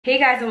Hey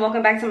guys, and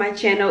welcome back to my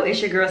channel. It's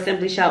your girl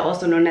Simply Shell,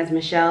 also known as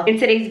Michelle. In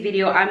today's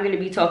video, I'm going to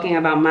be talking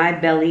about my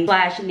belly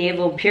 /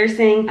 navel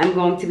piercing. I'm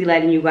going to be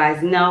letting you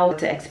guys know what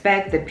to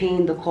expect, the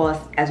pain, the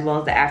cost, as well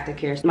as the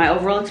aftercare. My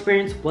overall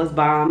experience was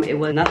bomb. It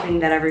was nothing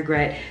that I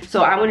regret.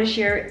 So I want to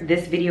share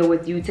this video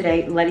with you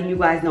today, letting you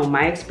guys know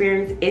my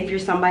experience. If you're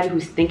somebody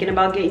who's thinking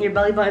about getting your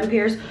belly button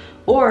pierced,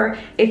 or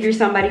if you're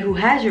somebody who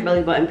has your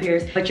belly button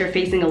pierced but you're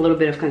facing a little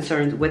bit of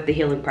concerns with the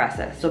healing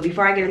process. So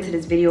before I get into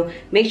this video,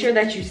 make sure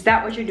that you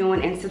stop what you're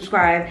doing and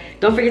subscribe.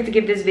 Don't forget to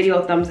give this video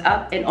a thumbs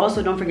up, and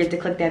also don't forget to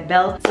click that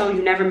bell so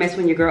you never miss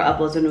when your girl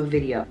uploads a new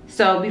video.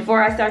 So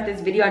before I start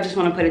this video, I just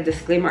want to put a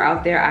disclaimer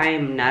out there. I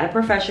am not a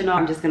professional.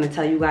 I'm just going to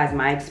tell you guys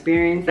my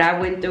experience that I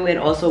went through and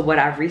also what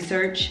I've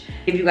researched,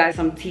 give you guys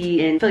some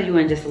tea and fill you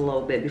in just a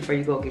little bit before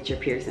you go get your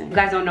piercing. You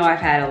guys don't know I've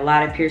had a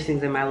lot of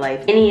piercings in my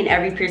life. Any and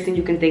every piercing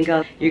you can think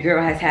of, your girl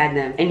has had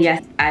them. And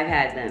yes, I've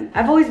had them.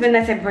 I've always been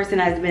that type of person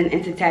that's been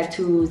into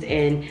tattoos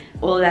and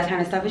all of that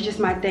kind of stuff. It's just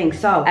my thing.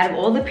 So out of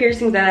all the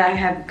piercings that I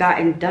have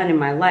gotten done in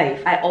my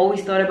life, I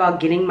always thought about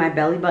getting my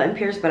belly button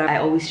pierced, but I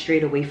always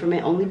strayed away from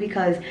it only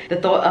because the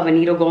thought of a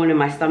needle going in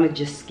my stomach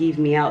just skeeved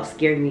me out,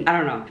 scared me. I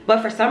don't know.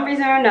 But for some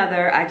reason or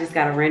another, I just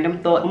got a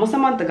random thought almost a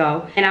month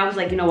ago, and I was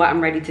like, you know what,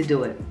 I'm ready to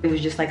do it. It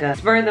was just like a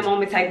spur of the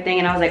moment type thing,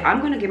 and I was like,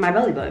 I'm gonna get my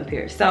belly button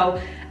pierced.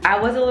 So I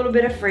was a little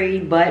bit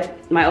afraid,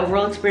 but my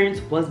overall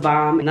experience was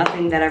bomb.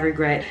 Nothing that I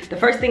regret. The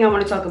first thing I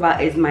want to talk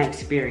about is my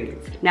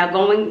experience. Now,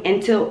 going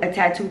into a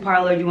tattoo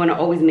parlor, you want to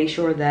always make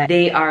sure that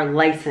they are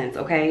licensed,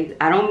 okay?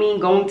 I don't mean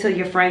going to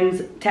your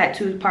friend's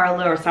tattoo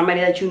parlor or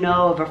somebody that you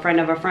know of a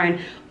friend.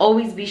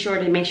 Always be sure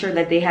to make sure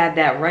that they have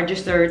that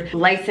registered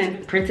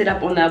license printed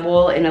up on that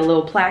wall in a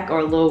little plaque or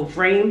a little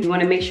frame. You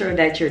want to make sure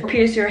that your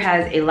piercer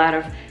has a lot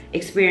of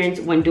experience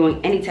when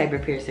doing any type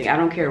of piercing. I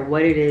don't care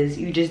what it is.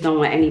 You just don't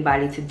want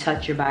anybody to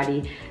touch your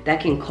body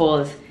that can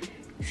cause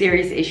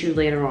serious issues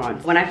later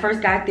on. When I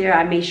first got there,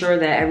 I made sure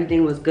that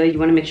everything was good. You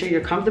want to make sure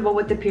you're comfortable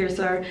with the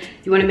piercer.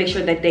 You want to make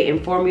sure that they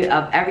inform you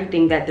of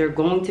everything that they're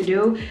going to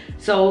do.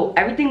 So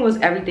everything was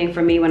everything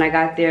for me when I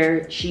got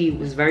there. She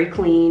was very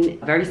clean,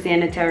 very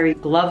sanitary.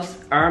 Gloves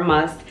are a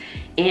must.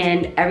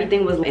 And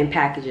everything was in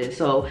packages.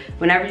 So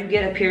whenever you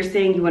get a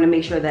piercing, you want to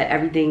make sure that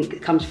everything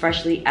comes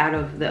freshly out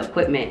of the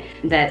equipment,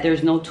 that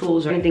there's no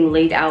tools or anything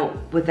laid out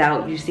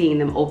without you seeing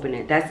them open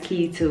it. That's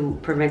key to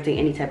preventing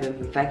any type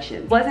of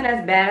infection. It wasn't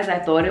as bad as I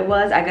thought it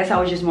was. I guess I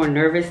was just more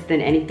nervous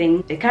than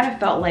anything. It kind of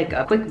felt like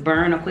a quick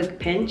burn, a quick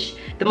pinch.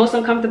 The most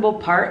uncomfortable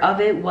part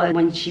of it was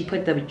when she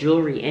put the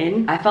jewelry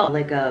in. I felt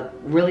like a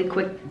really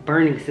quick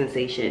burning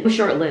sensation. It was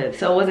short-lived,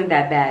 so it wasn't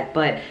that bad.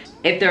 But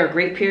if they're a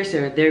great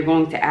piercer, they're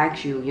going to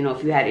ask you, you know,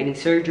 if you had any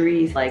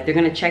surgeries, like they're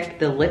gonna check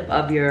the lip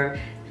of your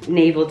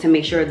navel to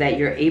make sure that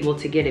you're able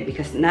to get it,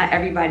 because not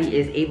everybody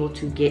is able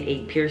to get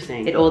a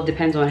piercing. It all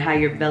depends on how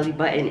your belly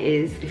button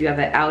is, if you have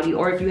an outie,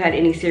 or if you had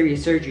any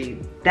serious surgery.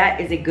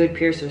 That is a good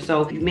piercer.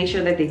 So you make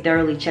sure that they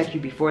thoroughly check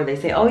you before they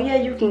say, oh yeah,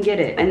 you can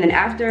get it. And then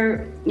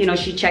after, you know,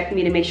 she checked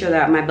me to make sure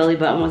that my belly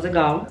button was a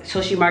go.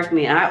 So she marked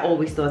me, and I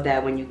always thought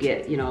that when you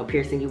get, you know, a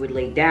piercing, you would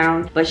lay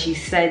down. But she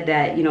said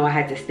that, you know, I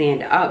had to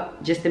stand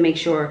up just to make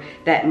sure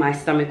that my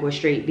stomach was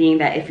straight, being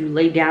that if you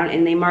lay down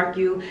and they mark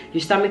you,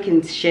 your stomach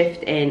can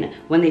shift, and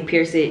when they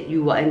pierce it,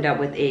 you will end up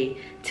with a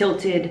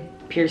tilted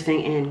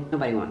piercing, and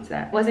nobody wants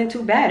that. It wasn't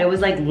too bad. It was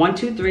like 1,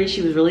 2, 3.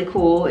 She was really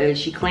cool.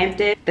 She clamped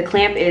it. The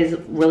clamp is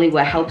really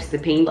what helps the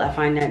pain. I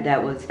find that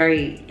that was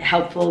very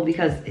helpful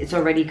because it's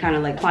already kind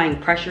of like applying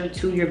pressure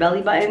to your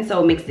belly button,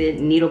 so it makes the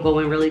needle go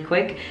in really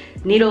quick.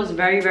 Needle is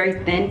very,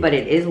 very thin, but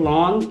it is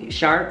long,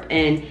 sharp,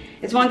 and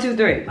it's 1, 2,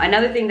 3.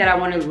 Another thing that I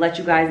want to let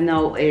you guys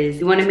know is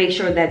you want to make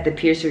sure that the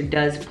piercer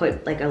does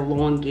put like a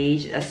long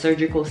gauge, a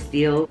surgical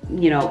steel,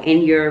 you know,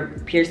 in your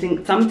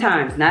piercing.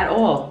 Sometimes, not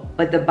all,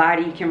 but the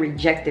body can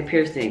reject the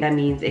piercing. That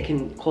means it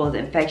can cause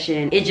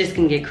infection. It just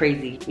can get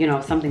crazy. You know,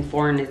 if something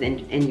foreign is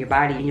in your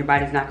body and your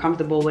body's not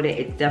comfortable with it,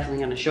 it's definitely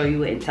going to show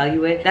you it and tell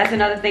you it. That's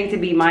another thing to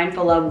be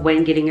mindful of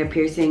when getting a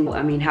piercing.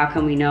 I mean, how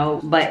can we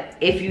know? But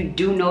if you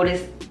do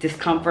notice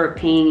discomfort,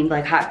 pain,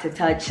 like hot to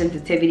touch,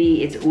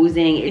 sensitivity, it's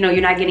oozing, you know,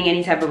 you're not getting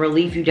any type of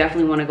relief, you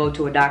definitely want to go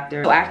to a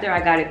doctor. So after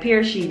I got it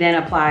pierced, she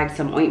then applied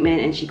some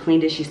ointment and she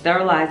cleaned it, she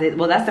sterilized it.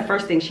 Well, that's the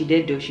first thing she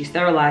did do. She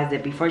sterilized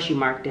it before she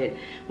marked it.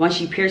 Once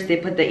she pierced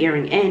it, put the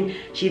earring in,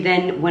 she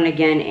then went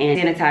again and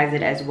sanitized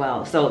it as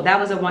well. So that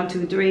was a 1,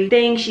 2, 3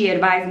 thing. She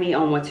advised me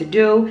on what to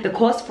do. The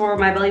cost for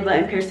my belly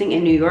button piercing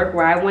in New York,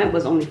 where I went,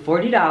 was only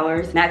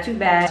 $40. Not too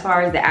bad. As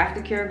far as the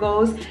aftercare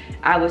goes,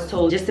 I was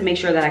told just to make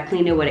sure that I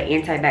cleaned it with an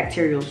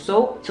antibacterial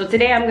soap. So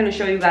today I'm going to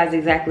show you guys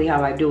exactly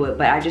how I do it,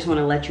 but I just want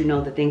to let you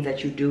know the things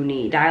that you do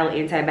need. Dial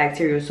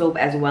antibacterial soap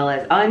as well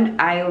as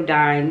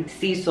uniodine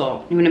sea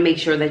salt. You want to make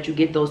sure that you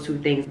get those 2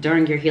 things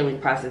during your healing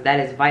process. That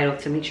is vital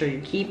to make sure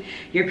you keep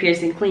your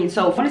piercing clean.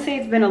 So I want to to say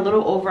it's been a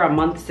little over a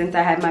month since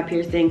I had my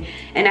piercing,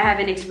 and I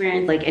haven't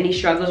experienced like any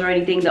struggles or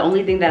anything. The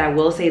only thing that I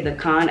will say, the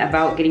con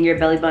about getting your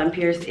belly button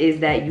pierced, is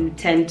that you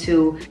tend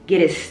to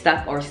get it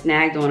stuck or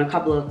snagged on a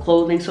couple of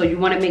clothing. So you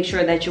want to make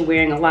sure that you're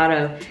wearing a lot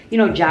of, you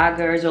know,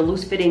 joggers or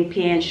loose fitting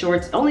pants,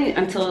 shorts, only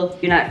until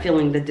you're not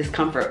feeling the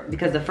discomfort,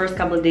 because the first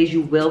couple of days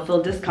you will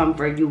feel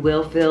discomfort, you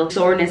will feel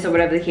soreness or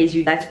whatever the case.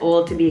 That's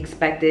all to be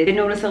expected. You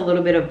notice a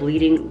little bit of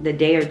bleeding the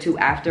day or two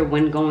after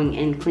when going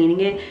and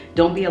cleaning it.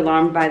 Don't be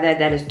alarmed by that.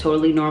 That is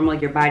totally normal.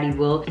 Your body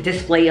will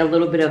display a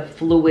little bit of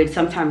fluid,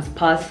 sometimes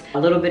pus, a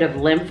little bit of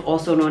lymph,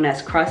 also known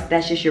as crust.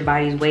 That's just your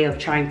body's way of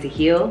trying to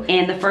heal.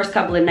 And the first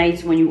couple of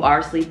nights when you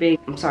are sleeping,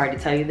 I'm sorry to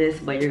tell you this,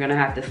 but you're gonna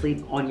have to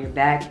sleep on your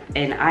back.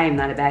 And I am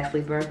not a back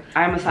sleeper.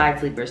 I'm a side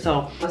sleeper.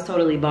 So I was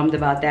totally bummed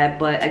about that.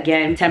 But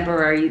again,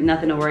 temporary,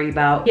 nothing to worry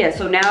about. Yeah,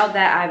 so now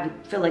that I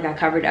feel like I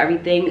covered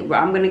everything,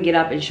 I'm gonna get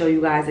up and show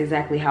you guys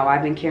exactly how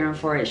I've been caring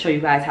for it, show you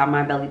guys how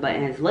my belly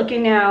button is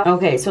looking now.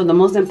 Okay, so the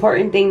most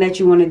important thing that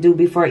you want to do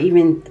before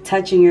even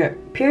touching your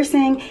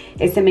piercing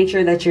is to make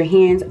sure that your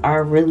hands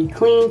are really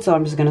clean. So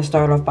I'm just going to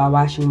start off by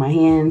washing my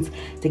hands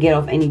to get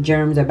off any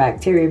germs or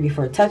bacteria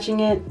before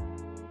touching it.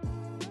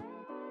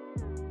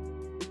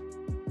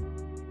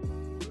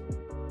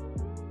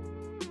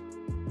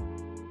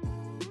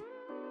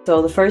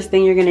 So the first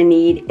thing you're going to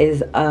need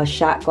is a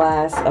shot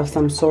glass of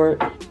some sort,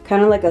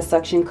 kind of like a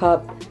suction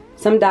cup.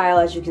 Some dial,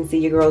 as you can see,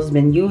 your girl's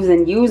been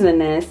using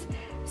this.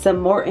 Some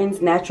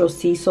Morton's natural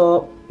sea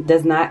salt,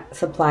 does not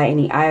supply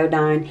any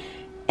iodine,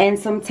 and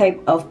some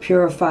type of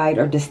purified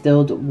or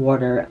distilled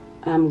water.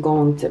 I'm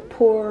going to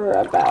pour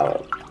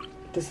about,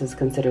 this is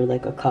considered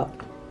like a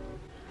cup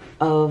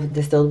of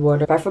distilled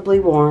water, preferably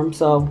warm.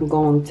 So I'm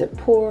going to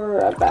pour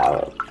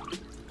about,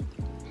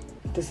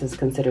 this is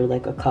considered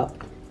like a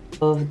cup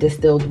of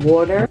distilled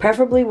water,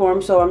 preferably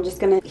warm. So I'm just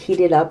gonna heat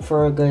it up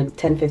for a good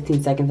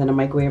 10-15 seconds in a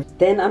microwave.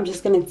 Then I'm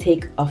just gonna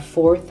take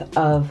 1/4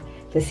 of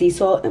the sea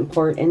salt and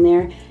pour it in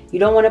there. You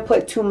don't want to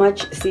put too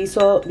much sea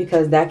salt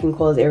because that can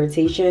cause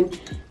irritation,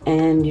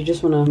 and you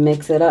just want to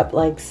mix it up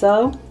like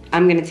so.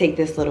 I'm gonna take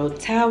this little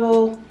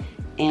towel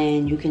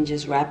and you can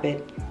just wrap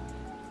it.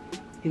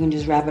 You can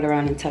just wrap it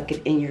around and tuck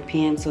it in your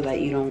pants so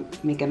that you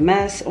don't make a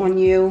mess on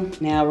you.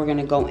 Now we're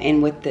gonna go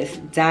in with this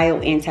Dial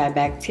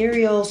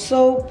antibacterial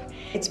soap.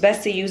 It's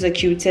best to use a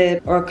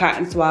Q-tip or a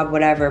cotton swab,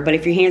 whatever. But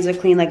if your hands are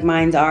clean like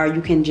mine are,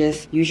 you can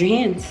just use your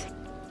hands.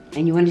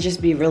 And you want to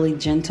just be really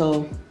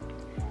gentle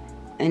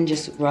and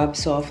just rub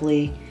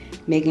softly,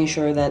 making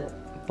sure that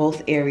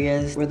both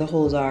areas where the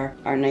holes are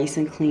nice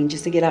and clean,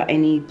 just to get out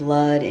any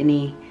blood,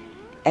 any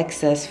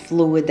excess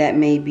fluid that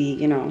may be,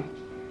 you know,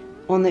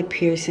 on the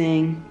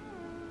piercing.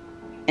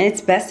 And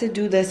it's best to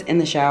do this in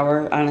the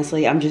shower.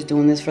 Honestly, I'm just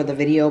doing this for the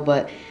video,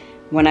 but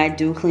when I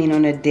do clean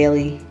on a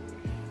daily,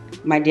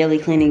 my daily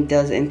cleaning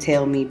does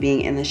entail me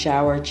being in the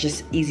shower. It's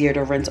just easier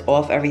to rinse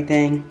off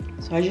everything.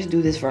 So I just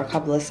do this for a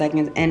couple of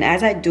seconds. And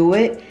as I do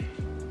it,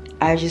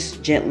 I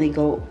just gently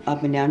go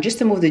up and down just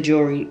to move the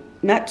jewelry.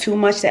 Not too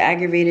much to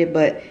aggravate it,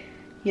 but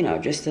you know,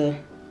 just to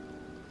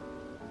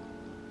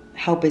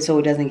help it so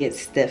it doesn't get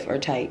stiff or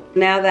tight.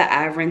 Now that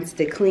I've rinsed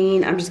it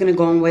clean, I'm just gonna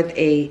go in with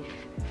a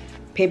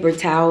paper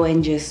towel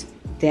and just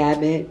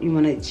dab it. You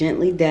wanna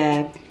gently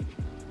dab,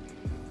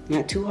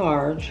 not too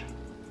hard,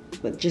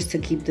 but just to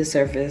keep the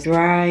surface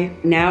dry.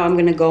 Now I'm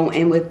gonna go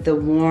in with the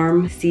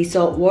warm sea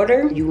salt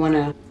water. You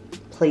wanna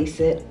place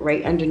it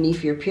right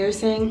underneath your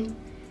piercing,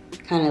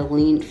 kind of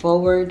lean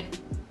forward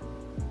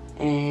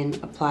and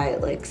apply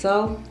it like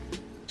so.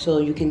 So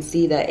you can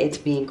see that it's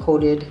being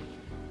coated,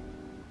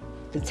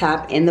 the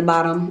top and the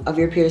bottom of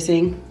your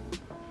piercing.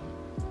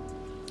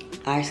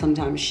 I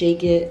sometimes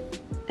shake it,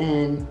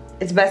 and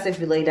it's best if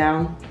you lay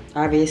down,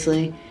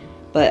 obviously.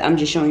 But I'm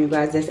just showing you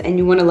guys this. And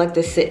you want to let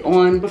this sit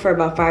on for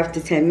about 5 to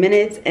 10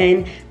 minutes.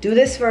 And do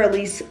this for at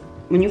least,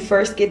 when you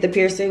first get the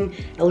piercing,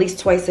 at least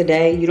twice a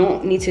day. You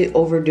don't need to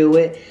overdo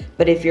it.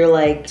 But if you're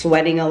like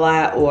sweating a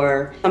lot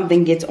or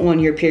something gets on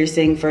your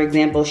piercing, for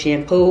example,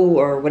 shampoo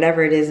or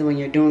whatever it is when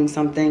you're doing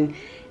something,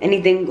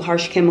 anything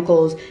harsh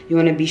chemicals, you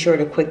want to be sure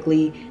to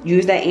quickly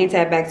use that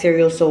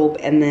antibacterial soap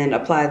and then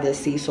apply the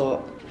sea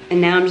salt.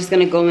 And now I'm just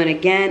going to go in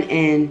again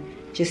and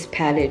just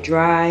pat it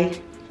dry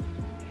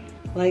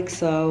like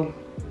so.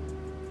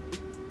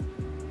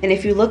 And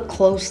if you look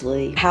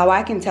closely, how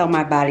I can tell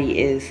my body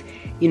is,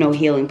 you know,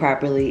 healing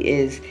properly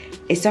is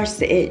it starts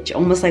to itch,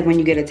 almost like when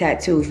you get a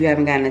tattoo. If you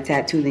haven't gotten a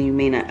tattoo, then you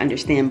may not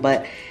understand.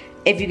 But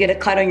if you get a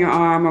cut on your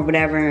arm or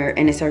whatever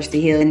and it starts to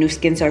heal and new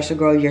skin starts to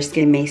grow, your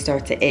skin may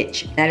start to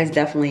itch. That is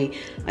definitely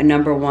a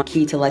 #1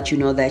 key to let you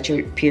know that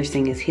your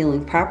piercing is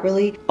healing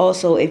properly.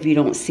 Also, if you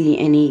don't see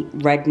any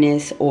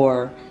redness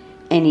or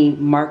any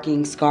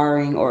marking,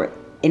 scarring, or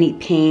any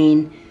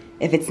pain,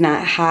 if it's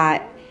not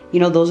hot, you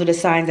know, those are the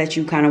signs that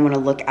you kind of want to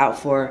look out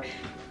for.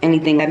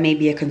 Anything that may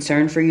be a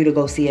concern for you to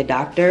go see a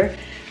doctor.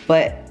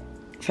 But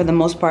for the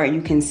most part,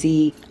 you can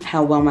see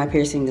how well my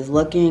piercing is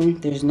looking.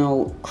 There's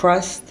no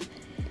crust.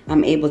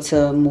 I'm able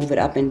to move it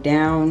up and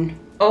down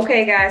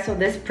Okay guys, so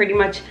this pretty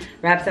much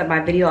wraps up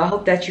my video. I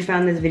hope that you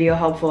found this video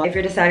helpful. If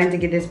you're deciding to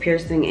get this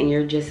piercing and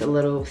you're just a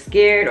little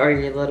scared or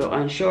you're a little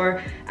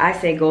unsure, I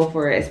say go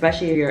for it,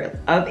 especially if you're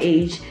of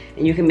age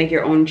and you can make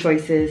your own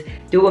choices.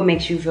 Do what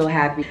makes you feel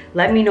happy.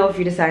 Let me know if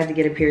you decide to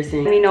get a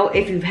piercing. Let me know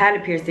if you've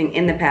had a piercing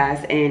in the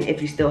past and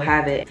if you still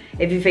have it,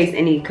 if you face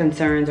any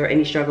concerns or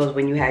any struggles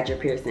when you had your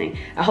piercing.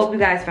 I hope you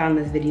guys found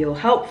this video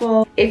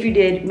helpful. If you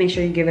did, make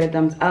sure you give it a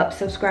thumbs up,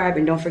 subscribe,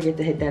 and don't forget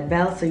to hit that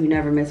bell so you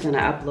never miss when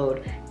I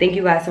upload. Thank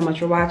you guys so much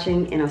for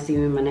watching, and I'll see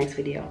you in my next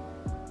video.